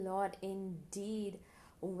Lord, indeed.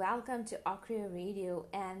 Welcome to Akria Radio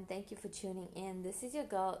and thank you for tuning in. This is your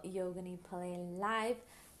girl Yogini Pillay live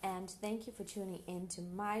and thank you for tuning in to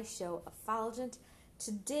my show Effulgent.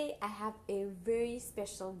 Today I have a very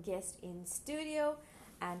special guest in studio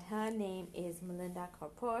and her name is Melinda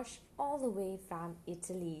Korposh all the way from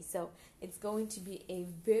Italy. So it's going to be a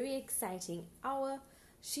very exciting hour.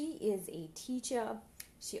 She is a teacher.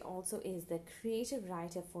 She also is the creative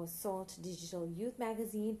writer for Salt Digital Youth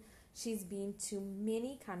Magazine. She's been to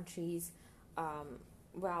many countries,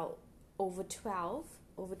 well, over 12,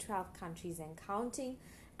 over 12 countries and counting.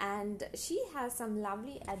 And she has some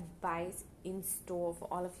lovely advice in store for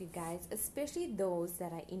all of you guys, especially those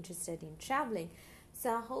that are interested in traveling.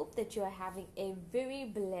 So I hope that you are having a very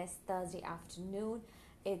blessed Thursday afternoon.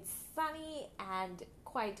 It's sunny and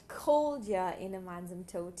quite cold here in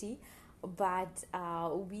Amanzimtoti, but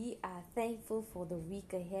we are thankful for the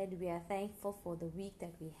week ahead. We are thankful for the week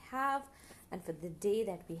that we have and for the day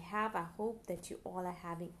that we have. I hope that you all are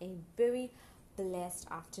having a very blessed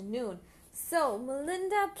afternoon. So,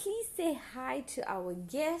 Melinda, please say hi to our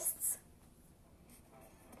guests.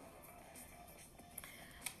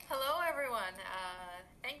 Hello, everyone.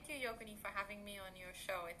 Thank you, Yogini, for having me on your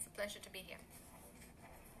show. It's a pleasure to be here.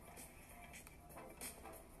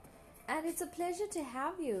 And it's a pleasure to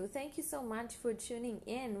have you. Thank you so much for tuning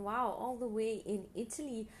in. Wow, all the way in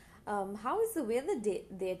Italy. How is the weather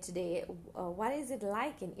there today? What is it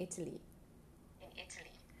like in Italy?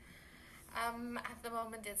 At the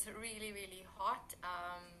moment, it's really, really hot,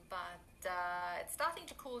 but it's starting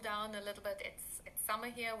to cool down a little bit. It's summer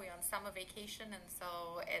here. We're on summer vacation, and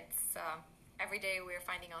so it's every day we're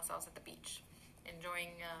finding ourselves at the beach, enjoying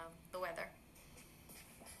the weather.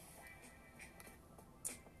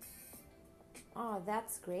 Oh,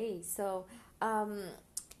 that's great. So,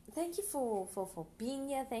 thank you for being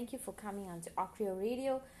here. Thank you for coming on to Akria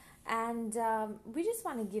Radio. And we just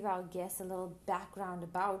want to give our guests a little background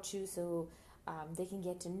about you so they can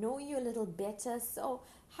get to know you a little better. So,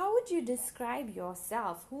 how would you describe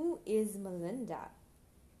yourself? Who is Melinda?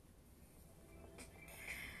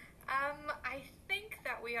 I think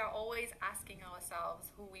that we are always asking ourselves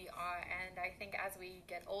who we are, and I think as we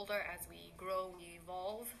get older, as we grow, we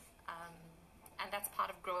evolve. And that's part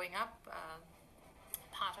of growing up,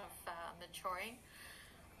 part of maturing.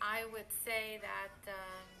 I would say that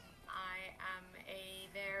I am a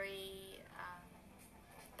very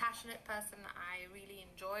passionate person. I really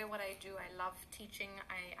enjoy what I do. I love teaching.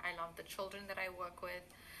 I love the children that I work with.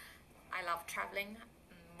 I love traveling.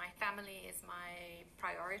 My family is my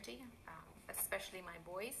priority, especially my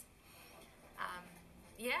boys.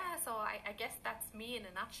 Yeah, so I guess that's me in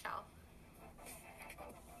a nutshell.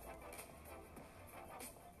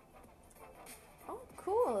 Oh,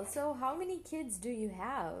 cool. So, how many kids do you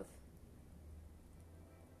have?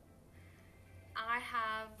 I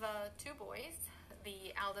have two boys.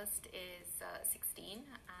 The eldest is 16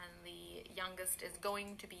 and the youngest is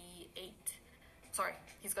going to be 8. Sorry,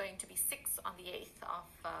 he's going to be 6 on the 8th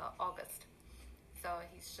of August. So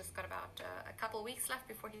he's just got about a couple weeks left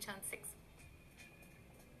before he turns 6.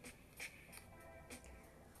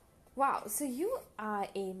 Wow, so you are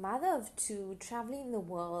a mother of two, traveling the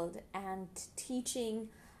world and teaching.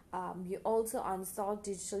 You're also on Salt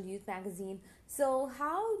Digital Youth Magazine. So,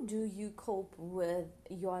 how do you cope with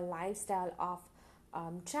your lifestyle of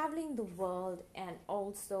traveling the world and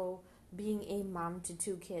also being a mom to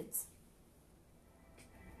two kids?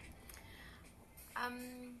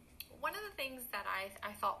 One of the things that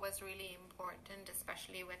I thought was really important,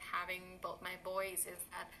 especially with having both my boys, is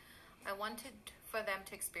that I wanted for them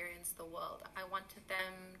to experience the world. I wanted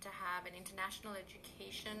them to have an international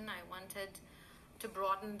education. I wanted to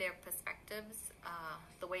broaden their perspectives,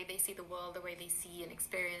 the way they see the world, the way they see and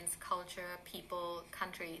experience culture, people,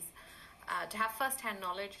 countries, to have first-hand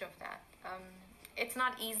knowledge of that. It's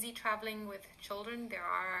not easy traveling with children. There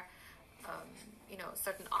are,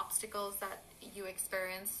 certain obstacles that you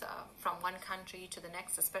experience from one country to the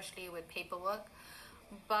next, especially with paperwork.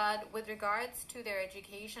 But with regards to their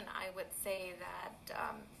education, I would say that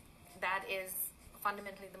that is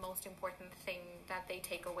fundamentally the most important thing that they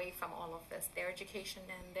take away from all of this, their education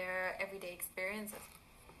and their everyday experiences.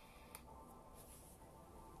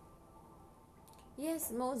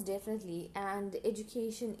 Yes, most definitely. And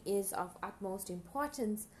education is of utmost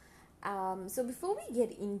importance. So, before we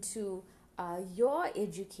get into your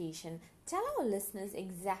education, tell our listeners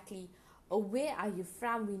exactly where are you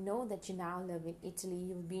from. We know that you now live in Italy,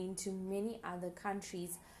 you've been to many other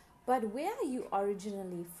countries, but where are you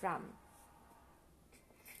originally from?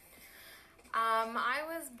 I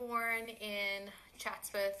was born in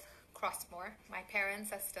Chatsworth, Crossmore. My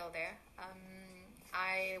parents are still there.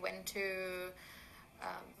 I went to,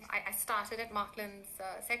 I started at Marklands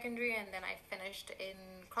Secondary, and then I finished in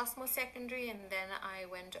Crossmoor Secondary, and then I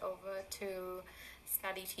went over to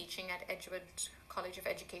study teaching at Edgewood College of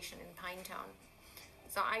Education in Pinetown.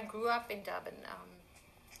 So I grew up in Durban,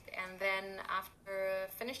 and then after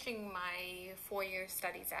finishing my 4-year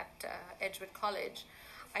studies at Edgewood College,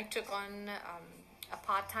 I took on a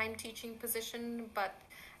part-time teaching position. But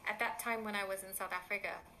at that time when I was in South Africa,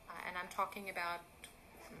 and I'm talking about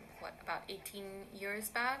about 18 years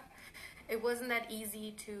back, it wasn't that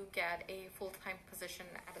easy to get a full-time position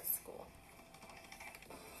at a school.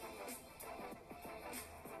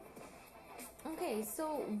 Okay,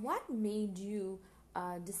 so what made you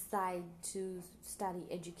decide to study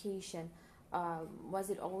education?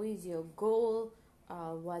 Was it always your goal?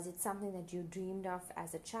 Was it something that you dreamed of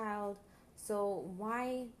as a child? So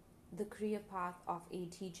why the career path of a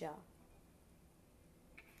teacher?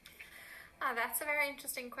 That's a very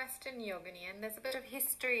interesting question, Yogini, and there's a bit of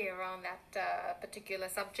history around that particular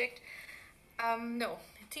subject. No,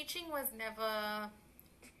 teaching was never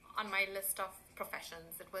on my list of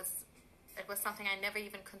professions. It was something I never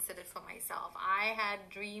even considered for myself. I had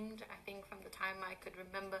dreamed, I think from the time I could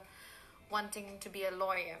remember, wanting to be a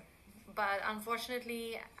lawyer. But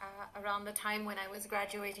unfortunately, around the time when I was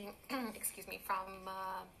graduating, excuse me, from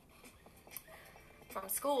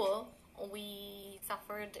school, we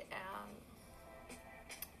suffered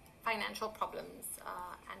financial problems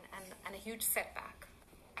and a huge setback.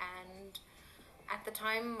 And at the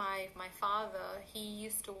time, my father, he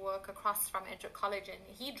used to work across from Edgewood College, and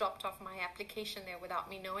he dropped off my application there without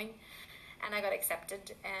me knowing, and I got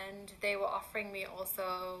accepted. And they were offering me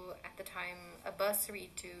also at the time a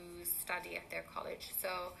bursary to study at their college.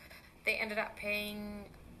 So they ended up paying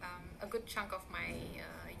a good chunk of my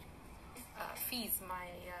fees, my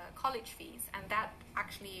college fees, and that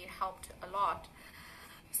actually helped a lot.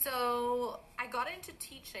 So I got into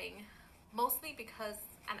teaching mostly because,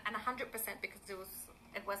 and 100% because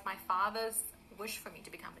it was my father's wish for me to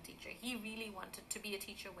become a teacher. He really wanted to be a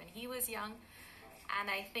teacher when he was young, and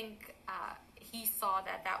I think he saw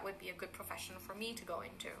that that would be a good profession for me to go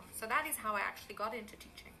into. So that is how I actually got into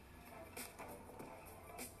teaching.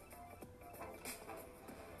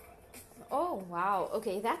 Oh, wow.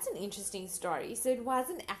 Okay, that's an interesting story. So it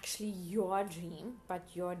wasn't actually your dream, but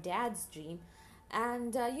your dad's dream.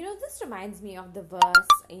 And this reminds me of the verse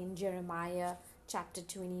in Jeremiah chapter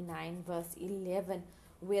 29, verse 11,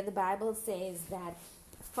 where the Bible says that,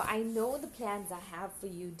 "For I know the plans I have for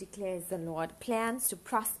you, declares the Lord, plans to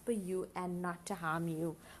prosper you and not to harm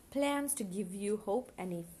you, plans to give you hope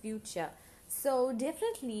and a future." So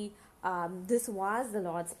definitely this was the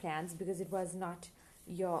Lord's plans, because it was not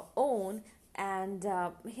your own. And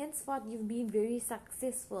henceforth you've been very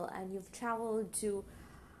successful, and you've traveled to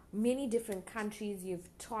many different countries, you've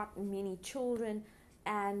taught many children,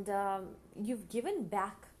 and you've given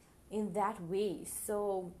back in that way.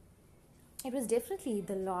 So it was definitely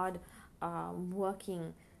the Lord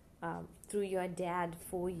working through your dad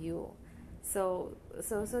for you. So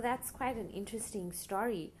that's quite an interesting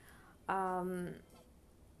story. And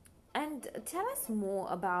tell us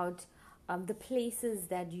more about the places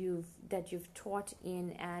that you've taught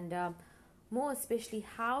in, and more especially,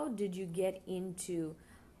 how did you get into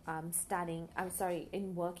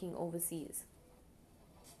in working overseas?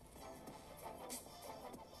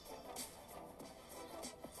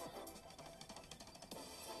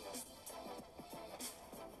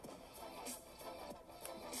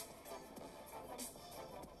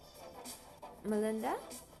 Melinda,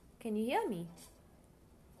 can you hear me?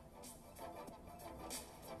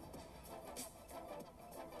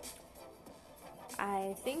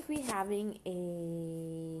 I think we're having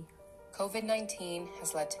a... COVID-19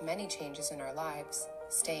 has led to many changes in our lives.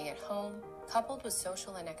 Staying at home, coupled with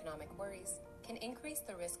social and economic worries, can increase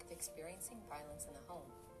the risk of experiencing violence in the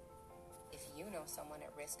home. If you know someone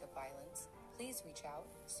at risk of violence, please reach out,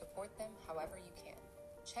 support them however you can.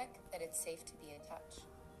 Check that it's safe to be in touch.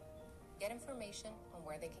 Get information on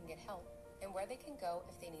where they can get help and where they can go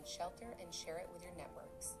if they need shelter, and share it with your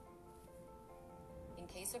networks. In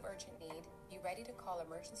case of urgent need, be ready to call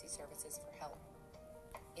emergency services for help.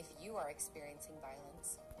 If you are experiencing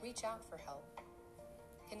violence, reach out for help.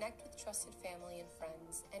 Connect with trusted family and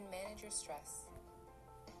friends and manage your stress.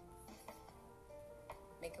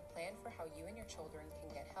 Make a plan for how you and your children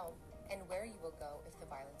can get help and where you will go if the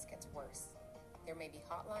violence gets worse. There may be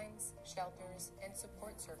hotlines, shelters, and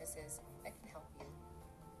support services that can help you.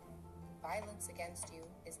 Violence against you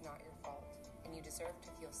is not your fault, and you deserve to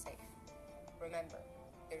feel safe. Remember,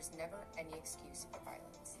 there's never any excuse for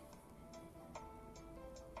violence.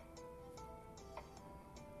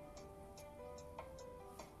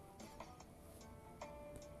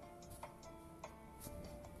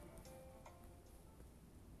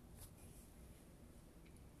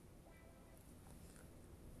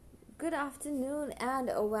 Good afternoon and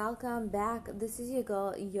welcome back. This is your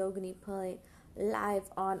girl Yogini Pillai live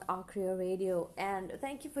on Akriya Radio, and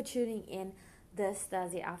thank you for tuning in this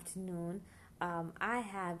Thursday afternoon. I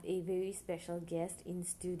have a very special guest in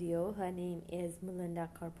studio. Her name is Melinda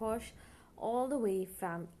Korposh, all the way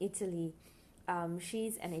from Italy.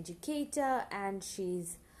 She's an educator and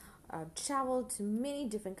she's traveled to many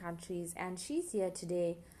different countries, and she's here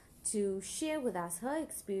today to share with us her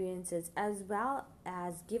experiences as well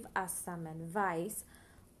as give us some advice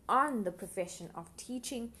on the profession of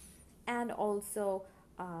teaching, and also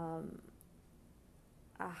how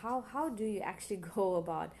do you actually go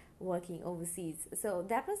about working overseas. So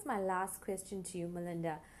that was my last question to you,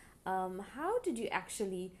 Melinda. How did you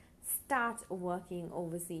actually start working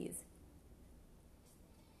overseas?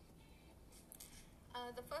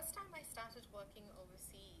 The first time I started working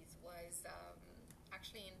overseas was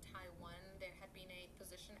actually in Taiwan. There had been a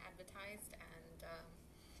position advertised, and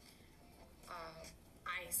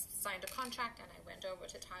I signed a contract and I went over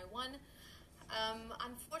to Taiwan.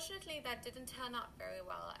 Unfortunately, that didn't turn out very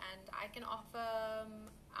well, and I can offer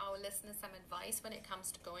our listeners some advice when it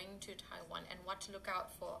comes to going to Taiwan and what to look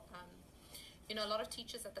out for. A lot of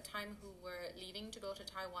teachers at the time who were leaving to go to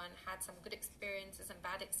Taiwan had some good experiences and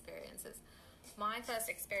bad experiences. My first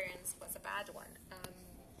experience was a bad one,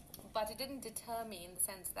 but it didn't deter me in the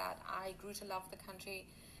sense that I grew to love the country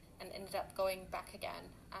and ended up going back again.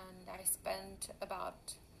 And I spent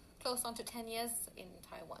about close on to 10 years in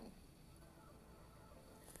Taiwan.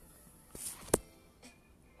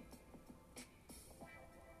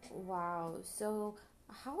 Wow. So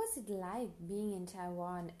how was it like being in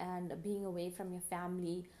Taiwan and being away from your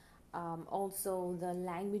family? Also, the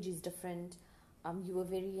language is different. You were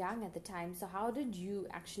very young at the time. So how did you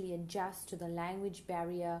actually adjust to the language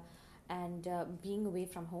barrier and being away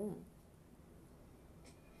from home?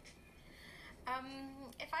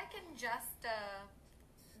 If I can just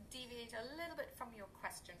deviate a little bit from your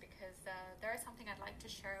question, because there is something I'd like to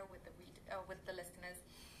share with the listeners.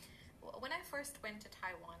 When I first went to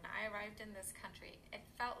Taiwan, I arrived in this country. It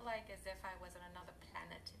felt like as if I was on another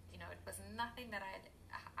planet. It was nothing that I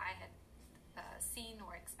had seen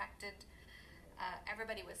or expected.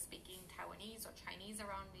 Everybody was speaking Taiwanese or Chinese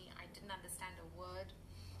around me. I didn't understand a word.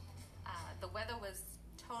 The weather was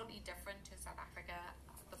totally different to South Africa.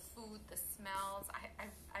 The food, the smells.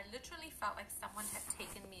 I literally felt like someone had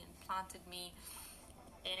taken me and planted me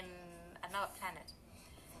in another planet.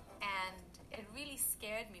 And it really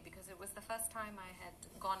scared me because it was the first time I had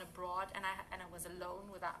gone abroad, and I was alone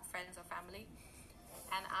without friends or family.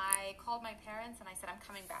 And I called my parents and I said, I'm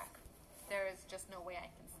coming back. There is just no way I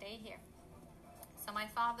can stay here. So my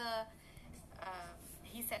father,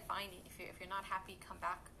 he said, fine, if you're not happy, come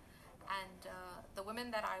back. And the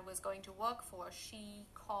woman that I was going to work for, she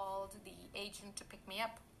called the agent to pick me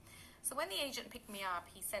up. So when the agent picked me up,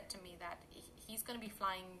 he said to me that he's going to be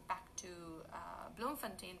flying back to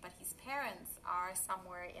Bloemfontein, but his parents are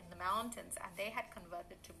somewhere in the mountains, and they had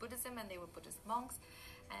converted to Buddhism, and they were Buddhist monks.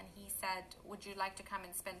 And he said, would you like to come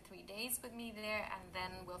and spend 3 days with me there, and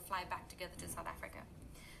then we'll fly back together to South Africa?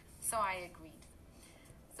 So I agreed.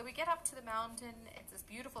 So we get up to the mountain. It's this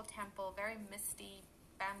beautiful temple, very misty,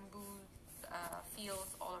 bamboo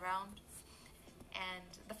fields all around.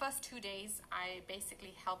 And the first 2 days, I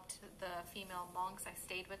basically helped the female monks. I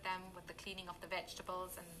stayed with them with the cleaning of the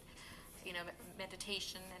vegetables and,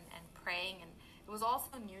 meditation and praying. And it was all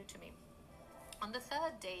so new to me. On the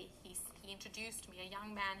third day, he introduced me. A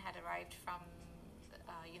young man had arrived from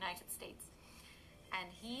United States. And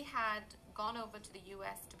he had gone over to the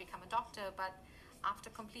U.S. to become a doctor, but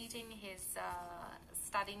after completing his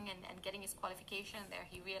studying and getting his qualification there,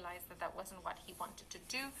 he realized that wasn't what he wanted to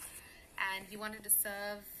do. And he wanted to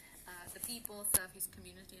serve the people, serve his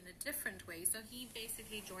community in a different way. So he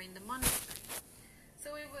basically joined the monastery.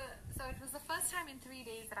 So it was the first time in 3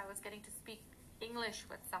 days that I was getting to speak English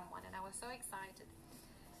with someone, and I was so excited.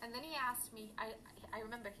 And then he asked me, I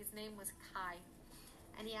remember his name was Kai,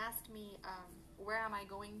 and he asked me, where am I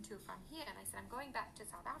going to from here? And I said, I'm going back to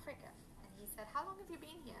South Africa. And he said, how long have you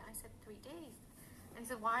been here? I said, 3 days. And he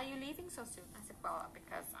said, why are you leaving so soon? I said, well,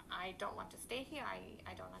 because I don't want to stay here.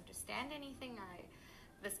 I don't understand anything.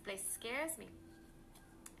 This place scares me.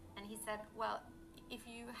 And he said, well, if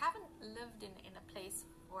you haven't lived in a place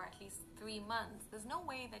for at least 3 months, there's no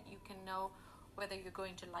way that you can know whether you're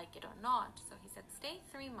going to like it or not. So he said, stay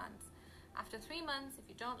 3 months. After 3 months, if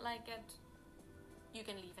you don't like it, you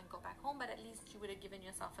can leave and go back home, but at least you would have given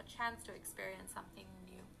yourself a chance to experience something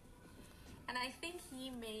new. And I think he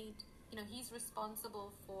made, he's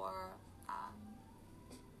responsible for,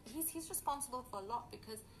 he's responsible for a lot,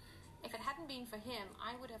 because If it hadn't been for him,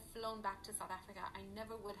 I would have flown back to South Africa. I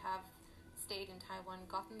never would have stayed in Taiwan,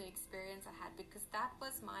 gotten the experience I had, because that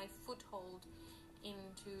was my foothold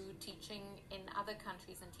into teaching in other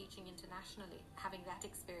countries and teaching internationally, having that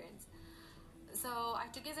experience. So I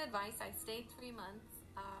took his advice. I stayed 3 months.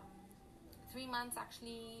 3 months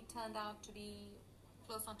actually turned out to be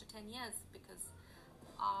close on to 10 years because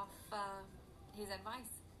of his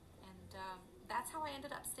advice. And that's how I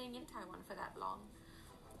ended up staying in Taiwan for that long.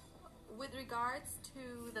 With regards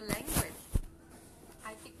to the language,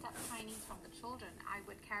 I picked up Chinese from the children. I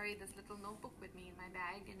would carry this little notebook with me in my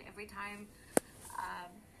bag, and every time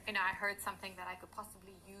I heard something that I could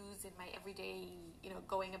possibly use in my everyday,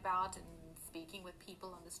 going about and speaking with people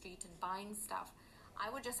on the street and buying stuff, I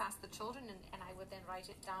would just ask the children, and I would then write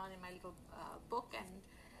it down in my little book,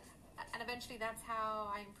 and eventually that's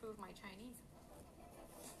how I improved my Chinese.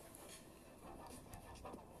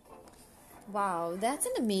 Wow, that's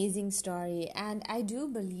an amazing story, and I do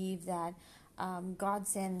believe that God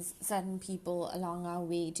sends certain people along our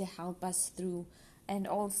way to help us through, and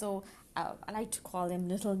also I like to call them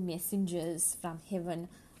little messengers from heaven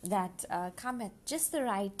that come at just the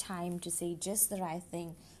right time to say just the right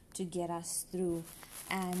thing to get us through.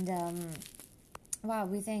 And wow,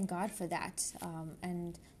 we thank God for that,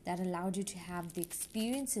 and that allowed you to have the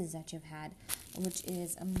experiences that you've had, which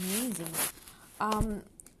is amazing.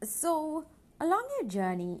 So along your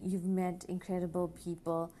journey, you've met incredible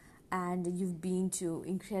people and you've been to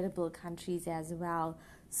incredible countries as well.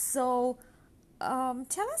 So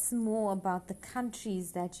tell us more about the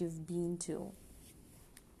countries that you've been to.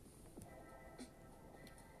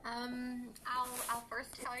 I'll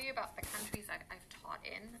first tell you about the countries I've taught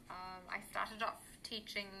in. I started off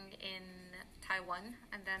teaching in Taiwan,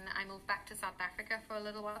 and then I moved back to South Africa for a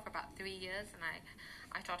little while, for about 3 years, and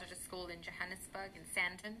I taught at a school in Johannesburg, in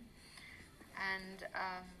Sandton. And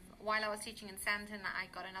while I was teaching in Sandton, I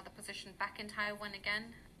got another position back in Taiwan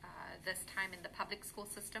again, this time in the public school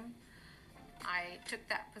system. I took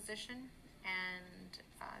that position, and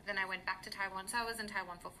then I went back to Taiwan. So I was in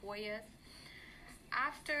Taiwan for 4 years.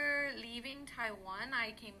 After leaving Taiwan,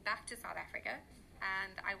 I came back to South Africa,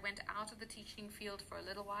 and I went out of the teaching field for a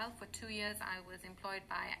little while. For 2 years, I was employed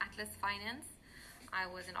by Atlas Finance. I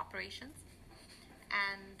was in operations.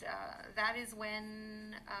 And that is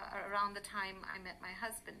when, around the time I met my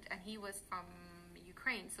husband, and he was from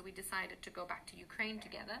Ukraine, so we decided to go back to Ukraine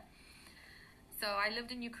together. So I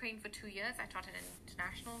lived in Ukraine for 2 years. I taught at an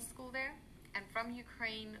international school there. And from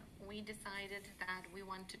Ukraine, we decided that we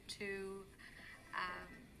wanted to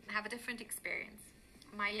have a different experience.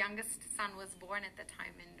 My youngest son was born at the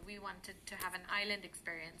time, and we wanted to have an island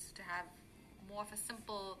experience, to have more of a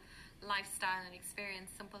simple lifestyle and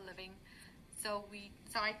experience, simple living. So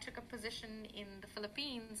I took a position in the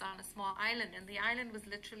Philippines on a small island, and the island was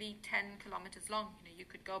literally 10 kilometers long. You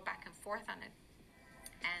could go back and forth on it,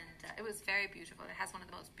 and it was very beautiful. It has one of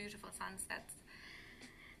the most beautiful sunsets.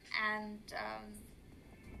 And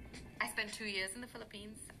I spent 2 years in the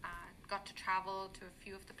Philippines. Got to travel to a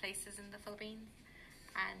few of the places in the Philippines,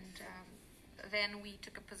 and then we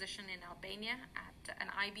took a position in Albania at an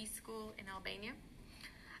IB school in Albania.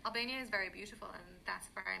 Albania is very beautiful, and that's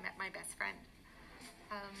where I met my best friend.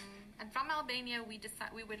 And from Albania, we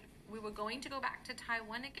were going to go back to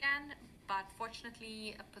Taiwan again, but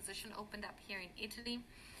fortunately a position opened up here in Italy.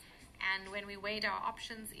 And when we weighed our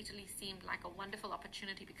options, Italy seemed like a wonderful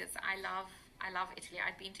opportunity, because I love Italy.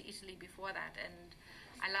 I'd been to Italy before that, and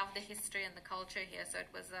I love the history and the culture here, so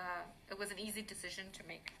it was an easy decision to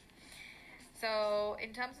make. So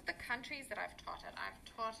in terms of the countries that I've taught at, I've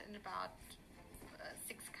taught in about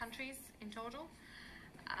 6 countries in total.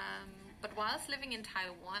 But whilst living in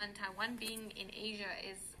Taiwan being in Asia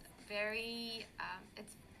is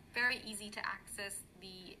it's very easy to access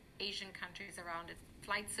the Asian countries around it.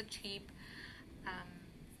 Flights are cheap.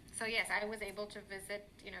 So yes, I was able to visit,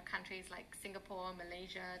 countries like Singapore,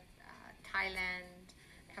 Malaysia, Thailand,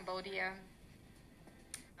 Cambodia,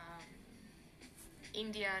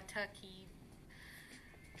 India, Turkey.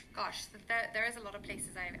 Gosh, there is a lot of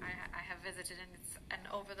places I have visited, and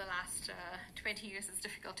over the last 20 years, it's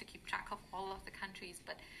difficult to keep track of all of the countries.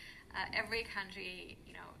 But every country,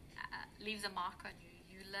 leaves a mark on you.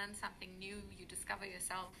 You learn something new. You discover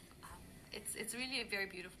yourself. It's really a very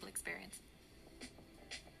beautiful experience.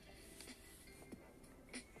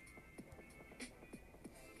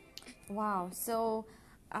 Wow, so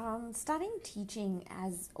studying teaching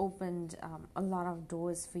has opened a lot of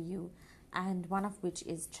doors for you, and one of which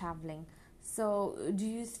is traveling. So do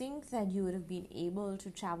you think that you would have been able to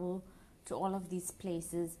travel to all of these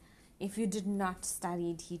places if you did not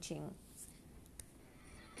study teaching?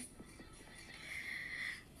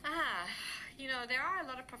 Ah, there are a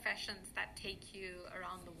lot of professions that take you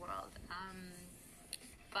around the world.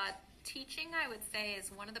 But teaching, I would say,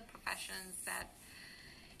 is one of the professions that,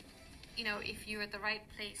 if you're at the right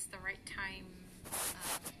place, the right time,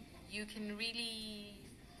 you can really,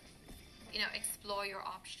 explore your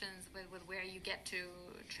options with where you get to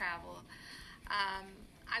travel.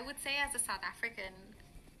 I would say, as a South African,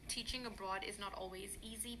 teaching abroad is not always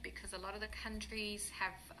easy because a lot of the countries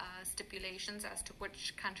have stipulations as to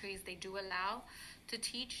which countries they do allow to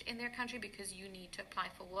teach in their country, because you need to apply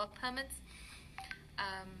for work permits.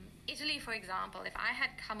 Italy, for example, if I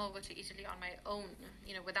had come over to Italy on my own,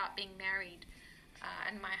 without being married,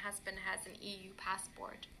 and my husband has an EU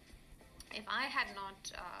passport, if I had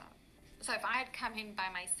not, if I had come in by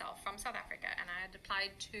myself from South Africa and I had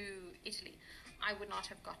applied to Italy, I would not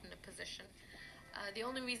have gotten a position. The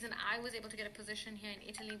only reason I was able to get a position here in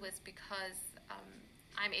Italy was because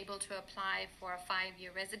I'm able to apply for a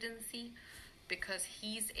 5-year residency, because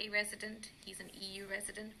he's a resident, he's an EU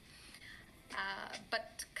resident.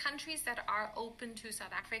 But countries that are open to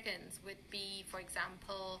South Africans would be, for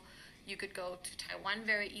example, you could go to Taiwan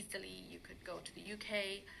very easily, you could go to the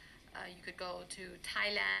UK, you could go to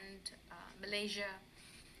Thailand, Malaysia.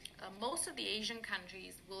 Most of the Asian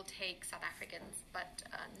countries will take South Africans, but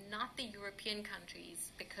not the European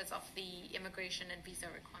countries because of the immigration and visa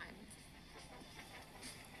requirements.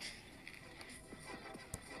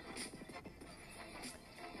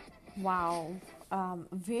 Wow,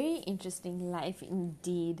 very interesting life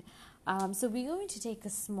indeed. So we're going to take a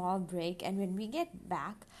small break, and when we get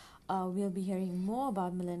back, we'll be hearing more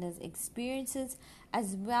about Melinda's experiences,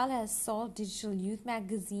 as well as Salt Digital Youth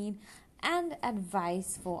Magazine and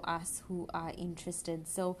advice for us who are interested.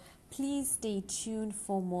 So please stay tuned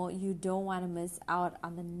for more. You don't want to miss out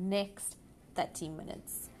on the next 30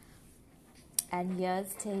 minutes. And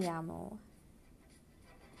here's Te Amo.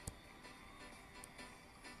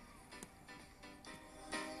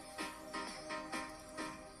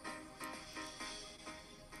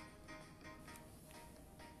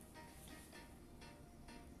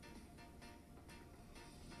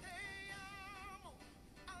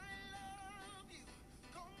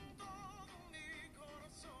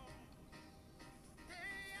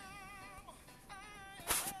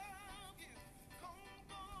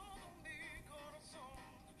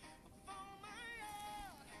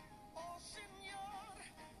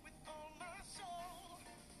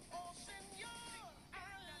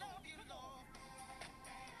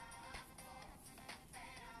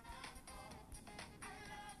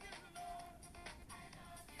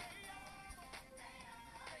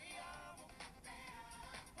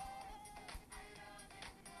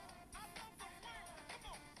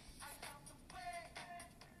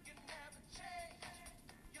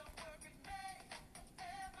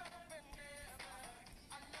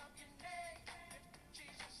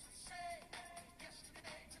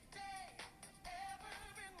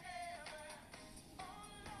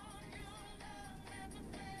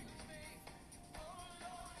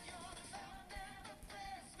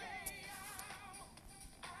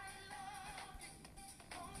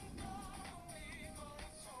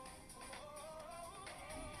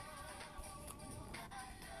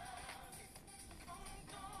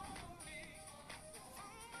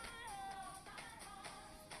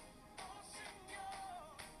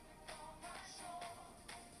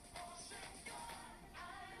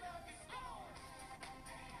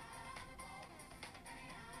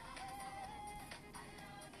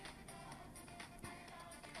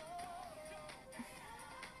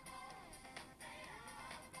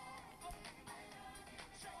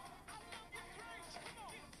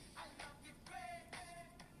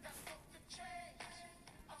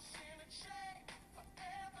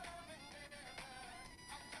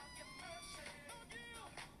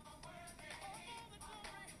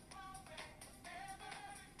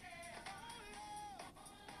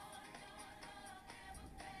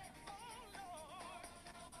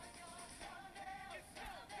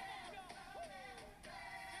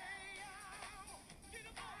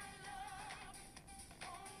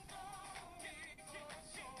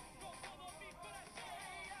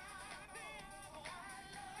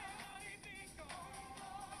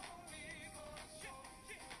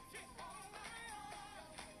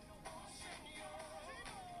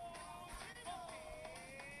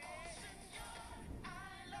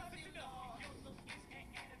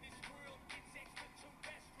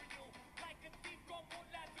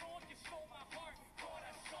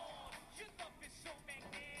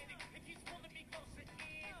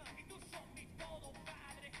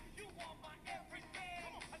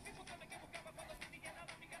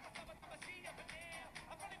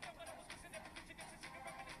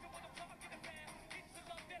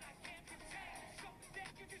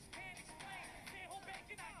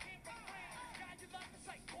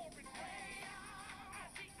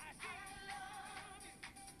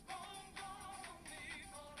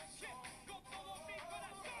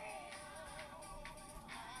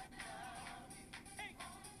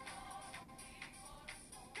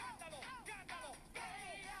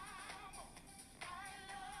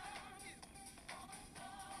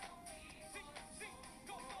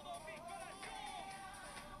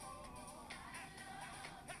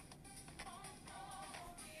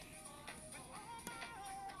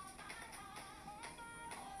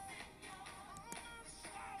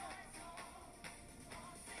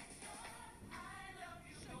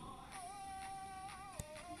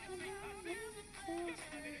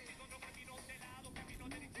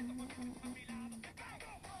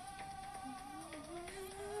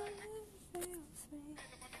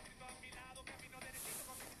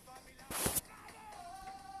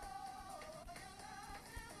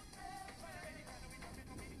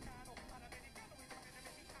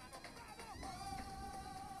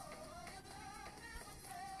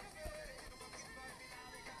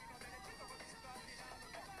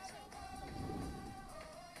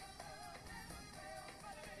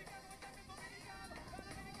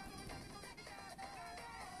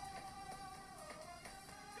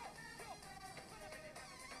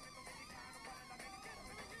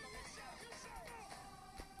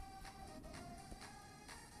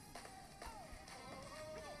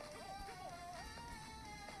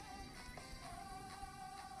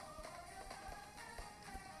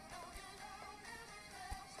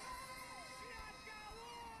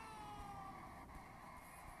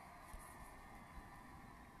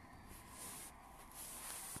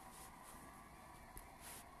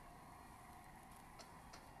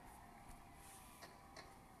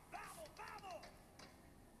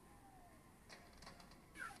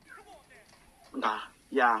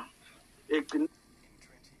 Yeah. In 2018,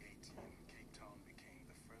 Cape Town became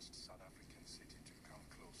the first South African city to come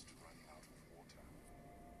close to running out of water.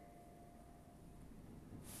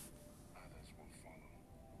 Others will follow.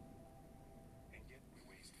 And yet we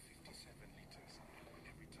waste 57 liters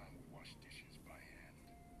every time we wash dishes by hand.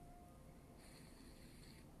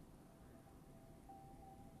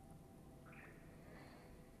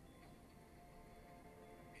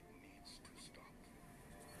 It needs to stop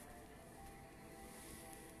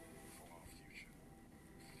for our future.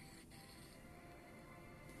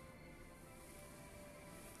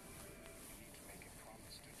 We need to make a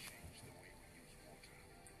promise to change the way we use water.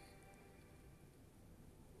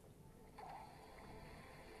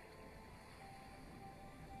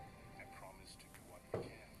 A promise to do what we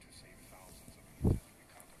can to save thousands of liters we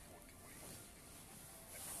can't afford to waste.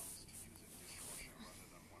 A promise to use a dishwasher rather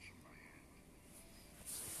than washing by hand.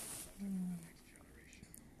 Saving water for the next generation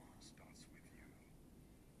starts with you.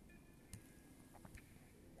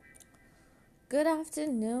 Good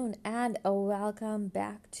afternoon and welcome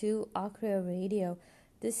back to Akria Radio.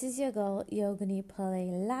 This is your girl Yogini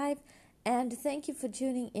Pillay live, and thank you for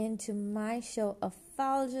tuning in to my show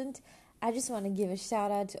Effulgent. I just want to give a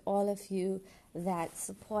shout out to all of you that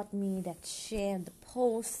support me, that share the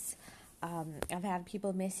posts. I've had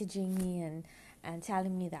people messaging me and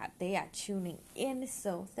telling me that they are tuning in,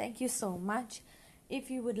 so thank you so much. If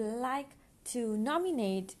you would like to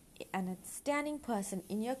nominate an outstanding person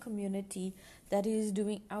in your community that is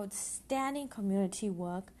doing outstanding community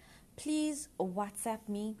work, please WhatsApp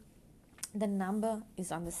me. The number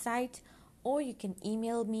is on the site, or you can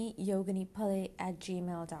email me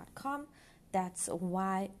yoginipillay@gmail.com. That's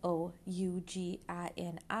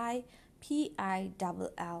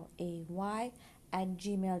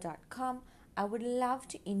yoginipillay@gmail.com. I would love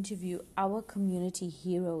to interview our community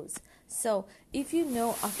heroes. So if you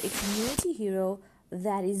know of a community hero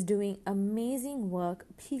that is doing amazing work,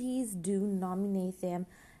 please do nominate them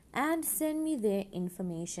and send me their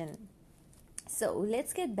information. So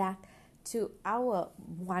let's get back to our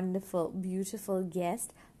wonderful, beautiful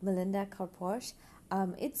guest, Melinda Korposh.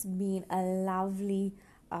 It's been a lovely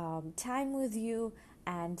time with you,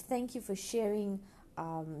 and thank you for sharing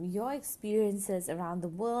your experiences around the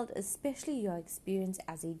world, especially your experience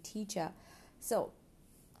as a teacher. So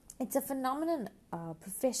it's a phenomenal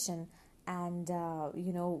profession, and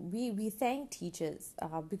we thank teachers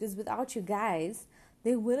because without you guys,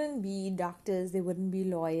 there wouldn't be doctors, there wouldn't be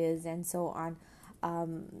lawyers, and so on.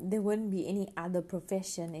 There wouldn't be any other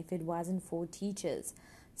profession if it wasn't for teachers.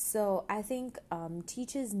 So I think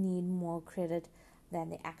teachers need more credit than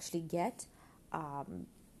they actually get,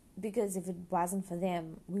 because if it wasn't for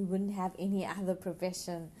them, we wouldn't have any other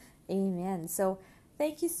profession. Amen. So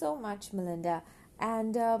thank you so much, Melinda.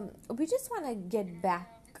 And we just want to get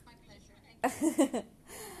back.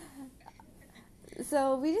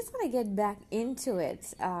 So we just want to get back into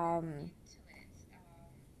it.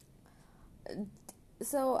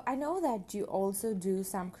 So I know that you also do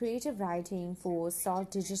some creative writing for Salt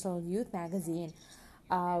Digital Youth Magazine.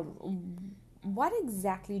 What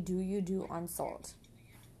exactly do you do on Salt?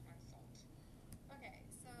 Okay,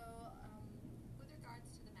 so with regards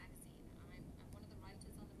to the magazine, I'm one of the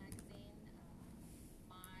writers on the magazine.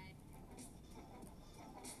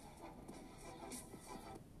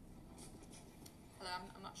 Hello,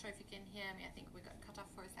 I'm not sure if you can hear me. I think we got cut off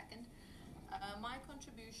for a second. My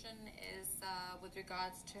contribution is with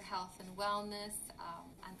regards to health and wellness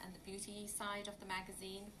and the beauty side of the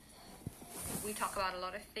magazine. We talk about a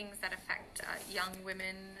lot of things that affect young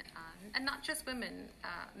women, and not just women,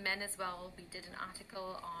 men as well. We did an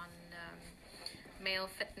article on male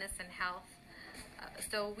fitness and health.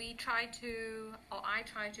 So I try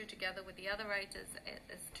to, together with the other writers,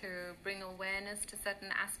 is to bring awareness to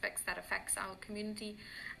certain aspects that affects our community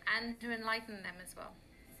and to enlighten them as well.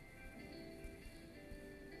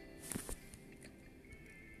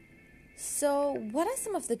 So what are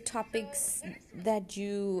some of the topics that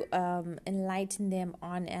you enlighten them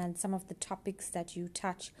on, and some of the topics that you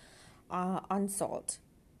touch on Salt?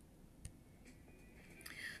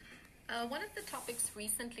 One of the topics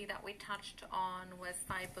recently that we touched on was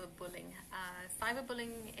cyberbullying.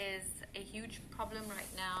 Cyberbullying is a huge problem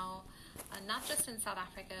right now, not just in South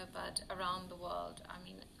Africa, but around the world. I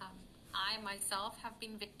mean, I myself have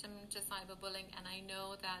been victim to cyberbullying, and I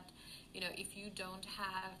know that, if you don't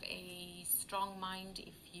have a strong mind,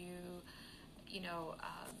 if you,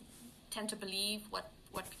 tend to believe what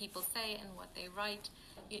people say and what they write,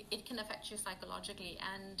 it can affect you psychologically.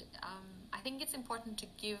 And I think it's important to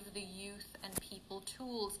give the youth and people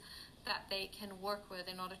tools that they can work with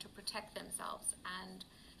in order to protect themselves. And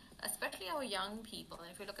especially our young people.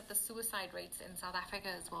 And if you look at the suicide rates in South Africa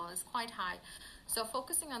as well, is quite high. So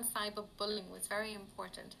focusing on cyberbullying was very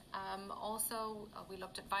important. Also, we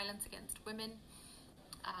looked at violence against women,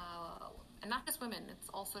 and not just women; it's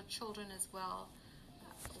also children as well.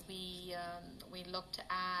 We looked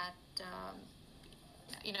at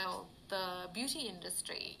the beauty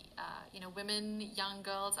industry. Women, young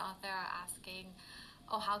girls out there are asking,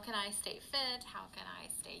 "Oh, how can I stay fit? How can I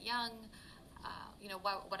stay young?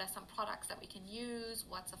 What are some products that we can use?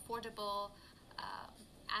 What's affordable?"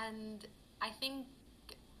 And I think,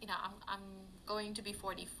 I'm going to be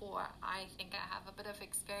 44. I think I have a bit of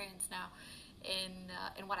experience now in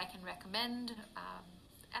what I can recommend,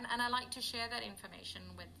 and I like to share that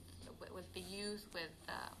information with the youth, with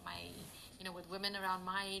with women around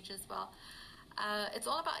my age as well. It's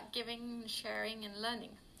all about giving, sharing, and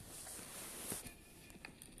learning.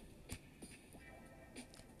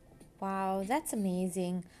 Wow, that's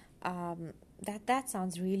amazing. That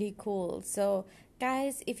sounds really cool. So,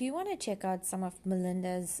 guys, if you want to check out some of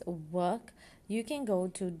Melinda's work, you can go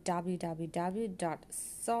to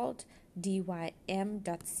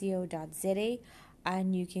www.saltdym.co.za,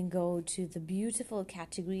 and you can go to the beautiful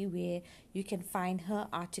category where you can find her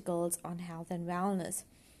articles on health and wellness.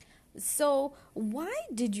 So, why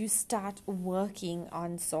did you start working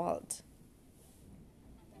on salt?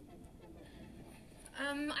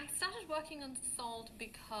 I started working on salt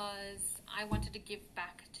because I wanted to give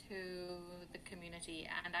back to the community,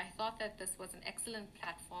 and I thought that this was an excellent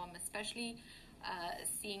platform, especially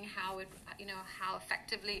seeing how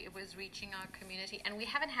effectively it was reaching our community. And we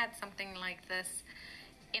haven't had something like this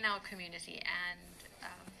in our community, and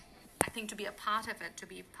I think to be a part of it, to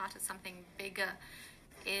be part of something bigger,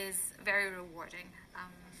 is very rewarding.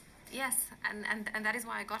 Yes, and that is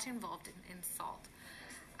why I got involved in salt.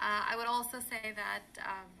 I would also say that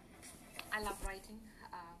I love writing.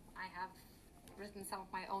 I have written some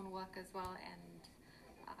of my own work as well, and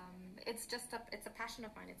it's a passion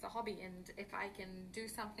of mine. It's a hobby, and if I can do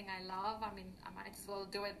something I love, I might as well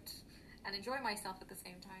do it and enjoy myself at the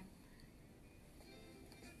same time.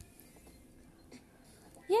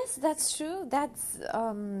 Yes, that's true. That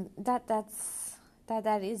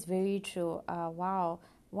is very true. Wow,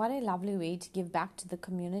 what a lovely way to give back to the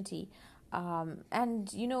community. And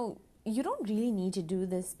you don't really need to do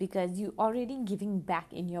this because you're already giving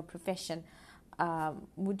back in your profession,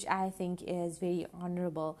 which I think is very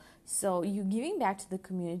honorable. So you're giving back to the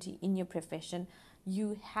community in your profession.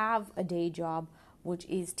 You have a day job, which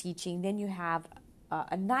is teaching. Then you have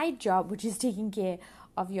a night job, which is taking care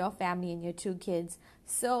of your family and your two kids.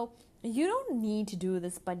 So you don't need to do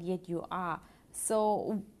this, but yet you are.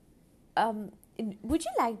 So would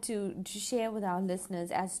you like to share with our listeners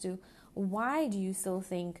as to why do you still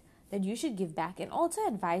think that you should give back, and also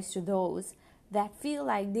advice to those that feel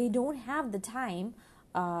like they don't have the time,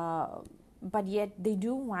 but yet they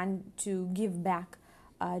do want to give back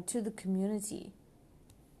to the community?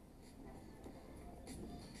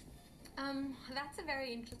 That's a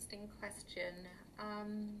very interesting question.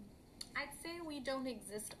 I'd say we don't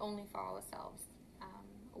exist only for ourselves.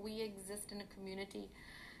 We exist in a community,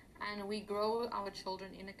 and we grow our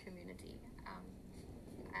children in a community.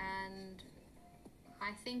 And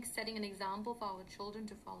I think setting an example for our children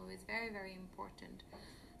to follow is very, very important.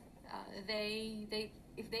 If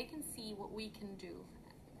they can see what we can do,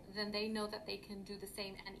 then they know that they can do the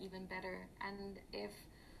same and even better. And if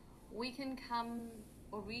we can come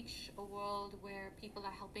or reach a world where people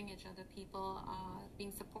are helping each other, people are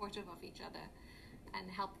being supportive of each other and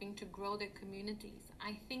helping to grow their communities,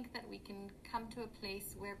 I think that we can come to a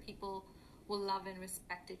place where people will love and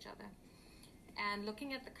respect each other. And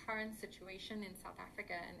looking at the current situation in South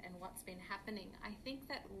Africa and what's been happening, I think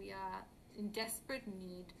that we are in desperate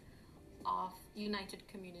need of united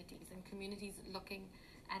communities, and communities looking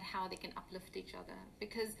at how they can uplift each other,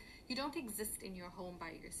 because you don't exist in your home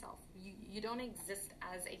by yourself. You don't exist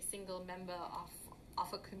as a single member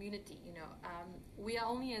of a community. We are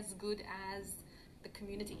only as good as the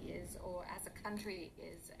community is, or as a country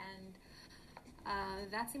is, and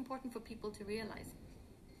that's important for people to realize.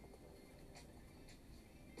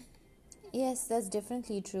 Yes, that's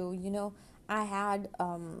definitely true. I had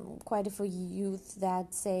quite a few youth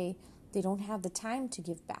that say they don't have the time to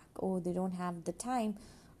give back, or they don't have the time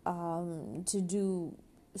to do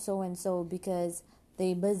so and so because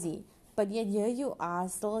they're busy. But yet here you are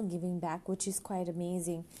still giving back, which is quite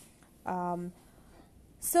amazing.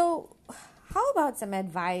 So how about some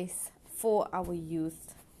advice for our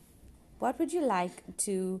youth? What would you like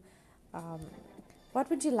to um, what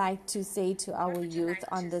would you like to say to our youth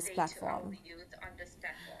on this platform?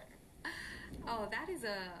 Oh, that is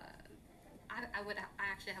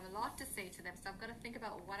I actually have a lot to say to them, so I've got to think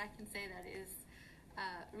about what I can say that is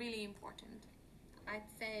really important. I'd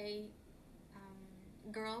say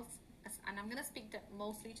girls, and I'm going to speak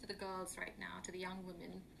mostly to the girls right now, to the young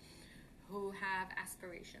women who have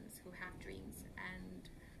aspirations, who have dreams, and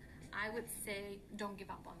I would say don't give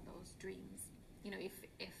up on those dreams. You know,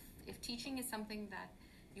 if teaching is something that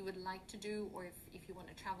you would like to do, or if you want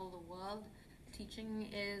to travel the world, teaching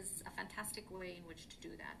is a fantastic way in which to do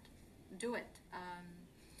that. Do it.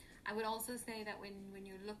 I would also say that when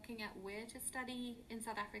you're looking at where to study in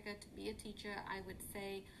South Africa to be a teacher, I would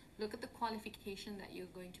say look at the qualification that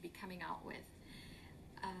you're going to be coming out with.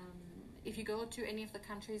 If you go to any of the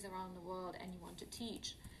countries around the world and you want to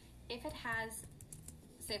teach, if it has,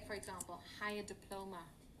 say for example, higher diploma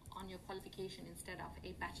on your qualification instead of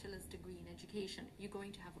a bachelor's degree in education, you're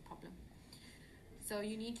going to have a problem. So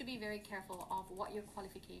you need to be very careful of what your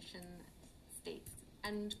qualification states.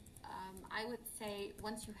 And I would say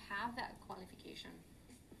once you have that qualification,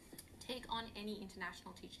 take on any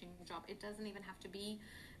international teaching job. It doesn't even have to be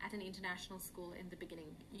at an international school in the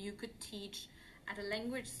beginning. You could teach at a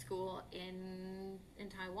language school in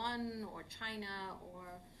Taiwan or China or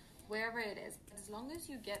wherever it is. As long as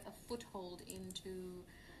you get a foothold into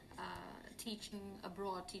teaching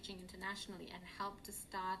abroad, teaching internationally, and help to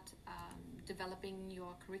start developing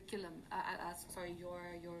your curriculum,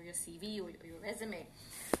 your CV or your resume,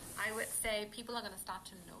 I would say people are going to start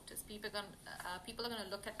to notice. People are going to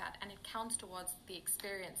look at that, and it counts towards the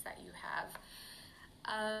experience that you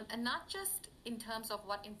have, and not just in terms of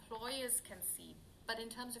what employers can see, but in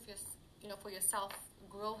terms of your, for yourself,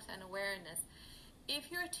 growth and awareness.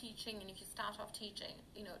 If you're teaching and if you start off teaching,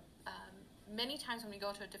 many times when we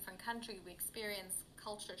go to a different country, we experience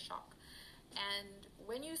culture shock. And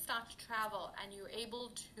when you start to travel and you're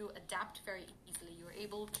able to adapt very easily, you're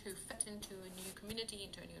able to fit into a new community,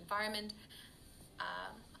 into a new environment,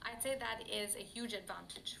 I'd say that is a huge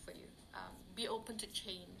advantage for you. Be open to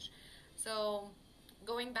change. So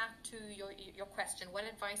going back to your question, what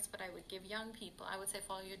advice would I would give young people? I would say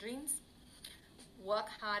follow your dreams, work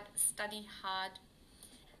hard, study hard.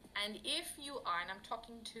 And if you are, and I'm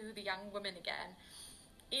talking to the young women again,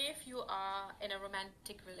 if you are in a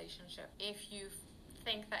romantic relationship, if you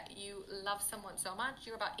think that you love someone so much,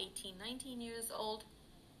 you're about 18, 19 years old,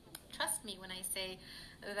 trust me when I say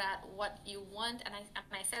that what you want, and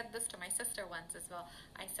I said this to my sister once as well,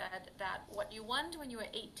 I said that what you want when you are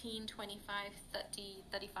 18, 25, 30,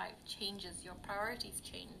 35 changes, your priorities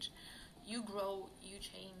change, you grow, you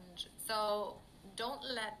change. So don't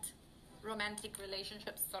let romantic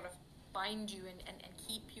relationships sort of bind you and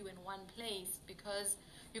keep you in one place, because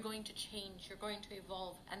you're going to change, you're going to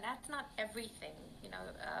evolve, and that's not everything,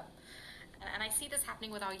 and I see this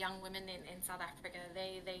happening with our young women in South Africa.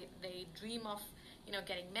 They dream of,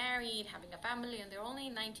 getting married, having a family, and they're only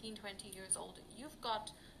 19, 20 years old. You've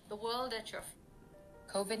got the world at your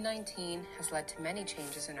feet. COVID-19 has led to many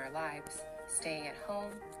changes in our lives. Staying at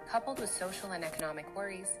home, coupled with social and economic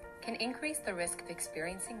worries, can increase the risk of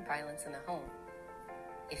experiencing violence in the home.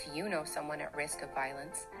 If you know someone at risk of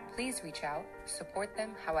violence, please reach out, support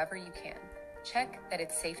them however you can. Check that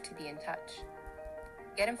it's safe to be in touch.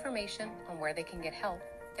 Get information on where they can get help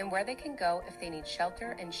and where they can go if they need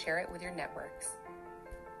shelter, and share it with your networks.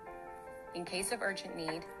 In case of urgent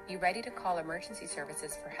need, be ready to call emergency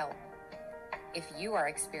services for help. If you are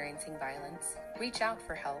experiencing violence, reach out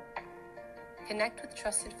for help. Connect with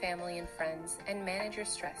trusted family and friends and manage your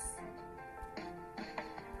stress.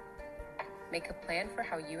 Make a plan for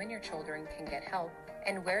how you and your children can get help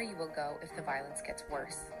and where you will go if the violence gets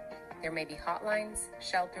worse. There may be hotlines,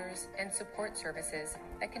 shelters, and support services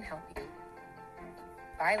that can help you.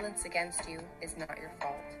 Violence against you is not your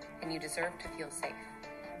fault, and you deserve to feel safe.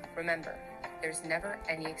 Remember, there's never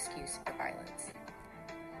any excuse for violence.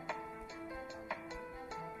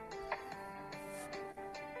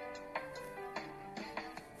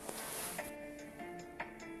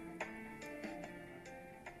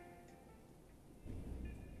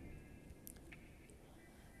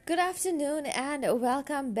 Good afternoon and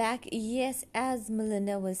welcome back. Yes, as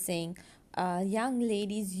Melinda was saying, young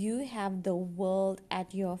ladies, you have the world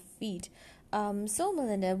at your feet. So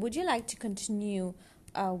Melinda, would you like to continue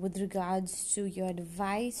with regards to your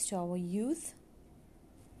advice to our youth?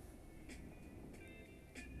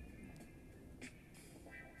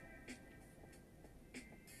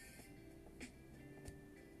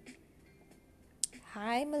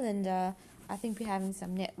 Hi Melinda, I think we're having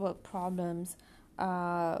some network problems.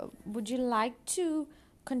 Would you like to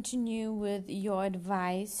continue with your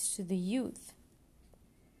advice to the youth?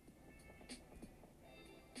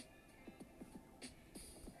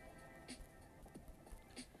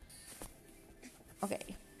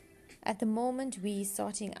 at the moment we're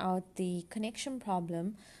sorting out the connection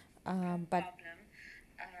problem, but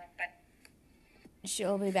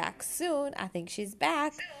she'll be back soon. I think she's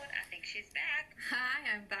back. Hi,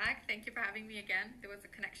 I'm back. Thank you for having me again. There was a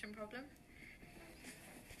connection problem.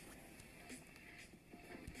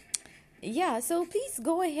 Yeah, so please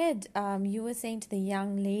go ahead. You were saying to the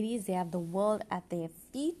young ladies they have the world at their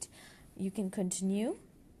feet. You can continue.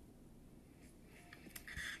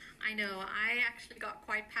 I know, I actually got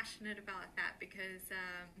quite passionate about that because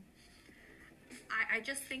I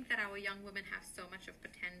just think that our young women have so much of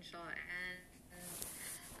potential, and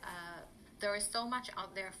there is so much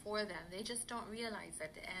out there for them. They just don't realize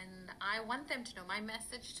it. And I want them to know, my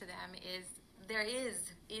message to them is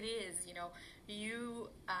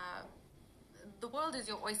the world is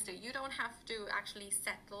your oyster. You don't have to actually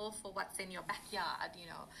settle for what's in your backyard.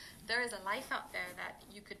 There is a life out there that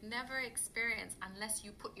you could never experience unless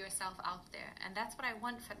you put yourself out there. And that's what I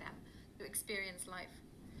want for them, to experience life.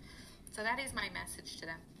 So that is my message to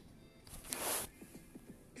them.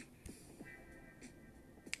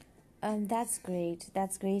 That's great.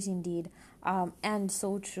 That's great indeed. And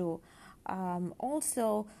so true.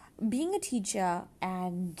 Also, being a teacher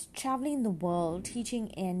and traveling the world, teaching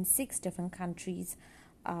in 6 different countries,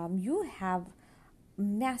 you have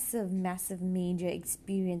massive, major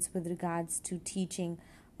experience with regards to teaching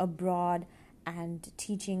abroad and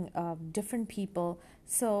teaching different people.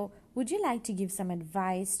 So, would you like to give some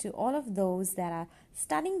advice to all of those that are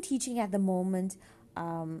studying teaching at the moment?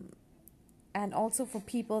 And also for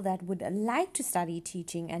people that would like to study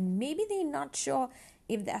teaching and maybe they're not sure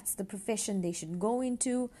if that's the profession they should go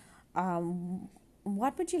into.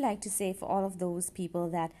 What would you like to say for all of those people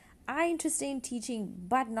that are interested in teaching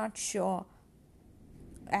but not sure?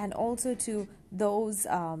 And also to those,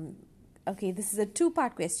 this is a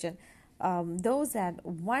 2-part question. Those that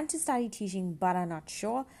want to study teaching but are not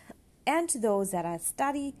sure, and to those that are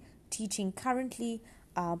study teaching currently,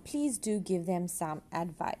 please do give them some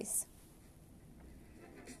advice.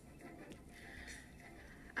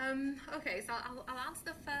 Okay, so I'll answer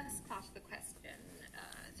the first part of the question.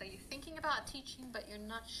 So you're thinking about teaching, but you're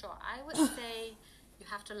not sure. I would say you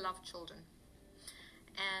have to love children.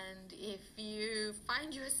 And if you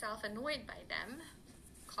find yourself annoyed by them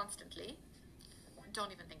constantly,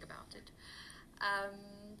 don't even think about it.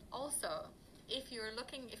 Also, if you're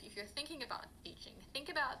thinking about teaching, think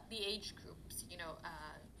about the age groups.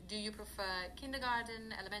 Do you prefer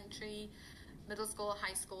kindergarten, elementary, middle school,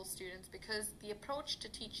 high school students? Because the approach to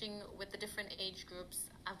teaching with the different age groups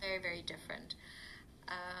are very, very different.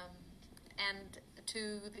 And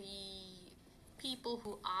to the people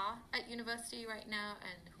who are at university right now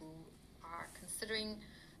and who are considering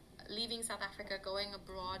leaving South Africa, going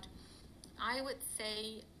abroad, I would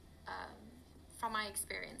say, from my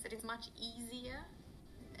experience, it is much easier.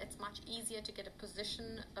 It's much easier to get a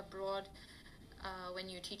position abroad when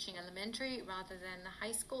you're teaching elementary rather than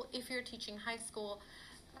high school. If you're teaching high school,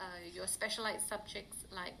 your specialized subjects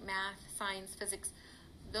like math, science, physics,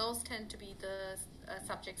 those tend to be the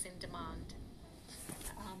subjects in demand.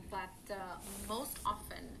 But most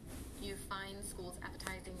often you find schools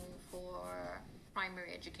advertising for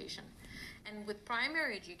primary education. And with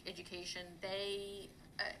primary education,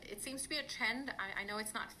 it seems to be a trend. I know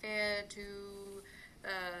it's not fair to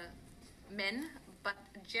men, but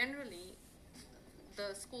generally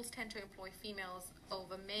the schools tend to employ females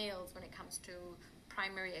over males when it comes to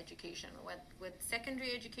primary education. With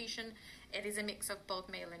secondary education, it is a mix of both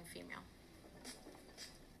male and female.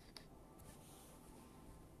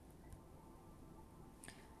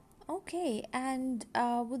 Okay, and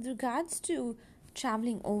with regards to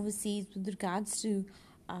traveling overseas, with regards to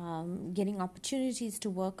getting opportunities to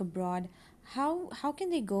work abroad, how can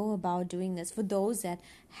they go about doing this? For those that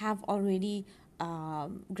have already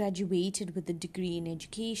graduated with a degree in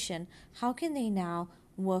education, how can they now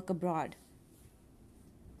work abroad?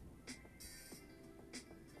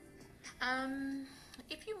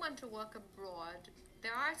 If you want to work abroad,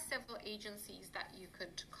 there are several agencies that you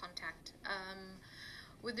could contact.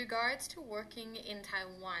 With regards to working in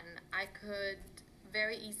Taiwan, I could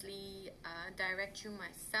very easily direct you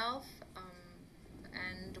myself,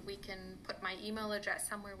 and we can put my email address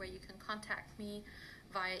somewhere where you can contact me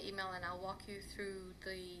via email, and I'll walk you through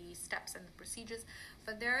the steps and the procedures.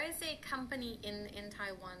 But there is a company in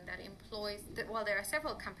Taiwan that employs, there are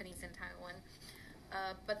several companies in Taiwan,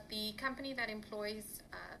 but the company that employs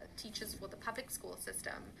teachers for the public school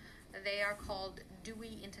system, they are called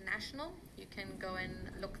Dewey International. You can go and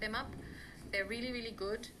look them up. They're really, really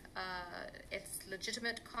good. It's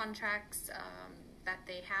legitimate contracts that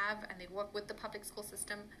they have, and they work with the public school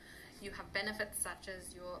system. You have benefits such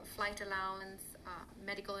as your flight allowance,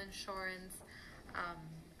 medical insurance,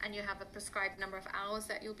 and you have a prescribed number of hours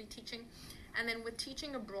that you'll be teaching. And then with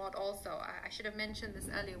teaching abroad also, I should have mentioned this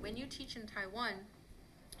earlier, when you teach in Taiwan,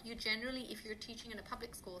 you generally, if you're teaching in a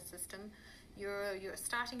public school system, you're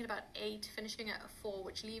starting at about 8, finishing at 4,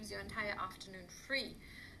 which leaves your entire afternoon free.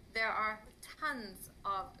 There are tons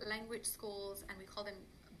of language schools, and we call them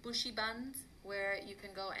bushibans, where you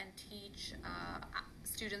can go and teach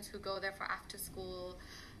students who go there for after school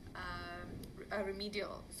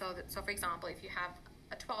remedial. So for example, if you have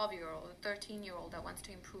a 12-year-old, a 13-year-old that wants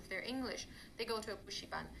to improve their English, they go to a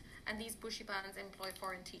bushiban. And these bushibans employ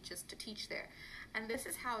foreign teachers to teach there. And this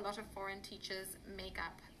is how a lot of foreign teachers make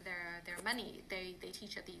up their money. They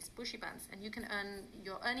teach at these bushibans, and you can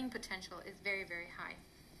your earning potential is very, very high.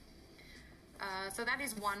 So that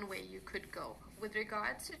is one way you could go. With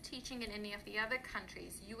regards to teaching in any of the other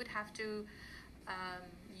countries, you would have to,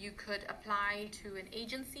 you could apply to an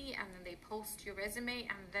agency, and then they post your resume,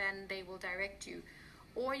 and then they will direct you.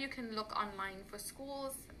 Or you can look online for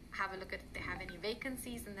schools, have a look at if they have any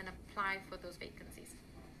vacancies, and then apply for those vacancies.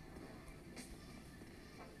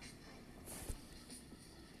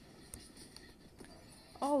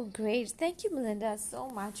 Oh, great. Thank you, Melinda, so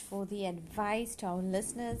much for the advice to our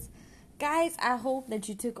listeners. Guys, I hope that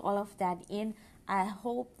you took all of that in. I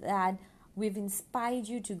hope that we've inspired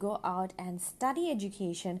you to go out and study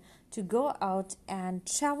education, to go out and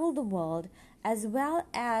travel the world, as well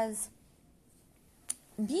as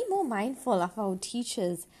be more mindful of our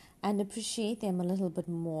teachers and appreciate them a little bit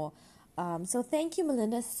more. So thank you,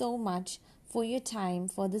 Melinda, so much for your time,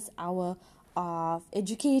 for this hour of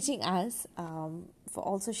educating us, for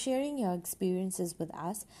also sharing your experiences with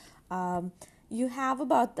us. You have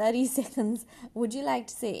about 30 seconds. Would you like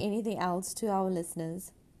to say anything else to our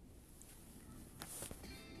listeners?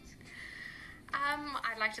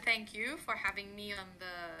 I'd like to thank you for having me on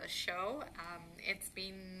the show. It's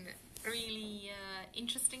been really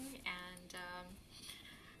interesting, and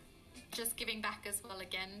just giving back as well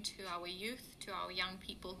again to our youth, to our young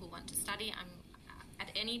people who want to study. At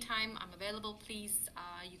any time I'm available. Please,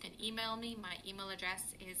 you can email me. My email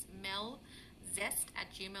address is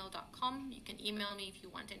melzest@gmail.com. You can email me if you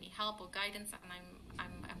want any help or guidance, and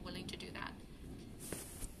I'm willing to do that.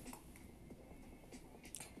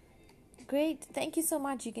 Great. Thank you so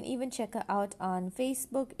much. You can even check her out on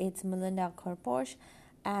Facebook. It's Melinda Korposh.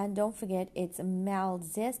 And don't forget, it's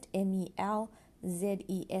melzest, MELZEST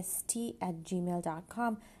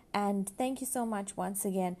 @gmail.com. And thank you so much once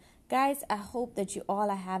again. Guys, I hope that you all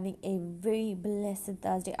are having a very blessed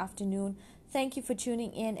Thursday afternoon. Thank you for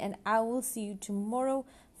tuning in, and I will see you tomorrow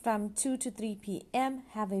from 2 to 3 p.m.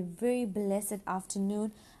 Have a very blessed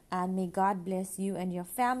afternoon, and may God bless you and your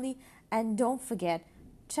family. And don't forget,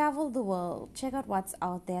 travel the world. Check out what's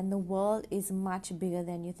out there, and the world is much bigger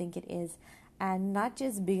than you think it is. And not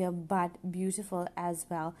just bigger, but beautiful as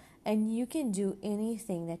well. And you can do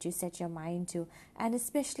anything that you set your mind to. And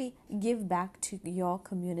especially give back to your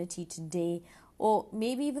community today, or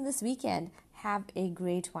maybe even this weekend. Have a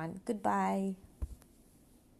great one. Goodbye.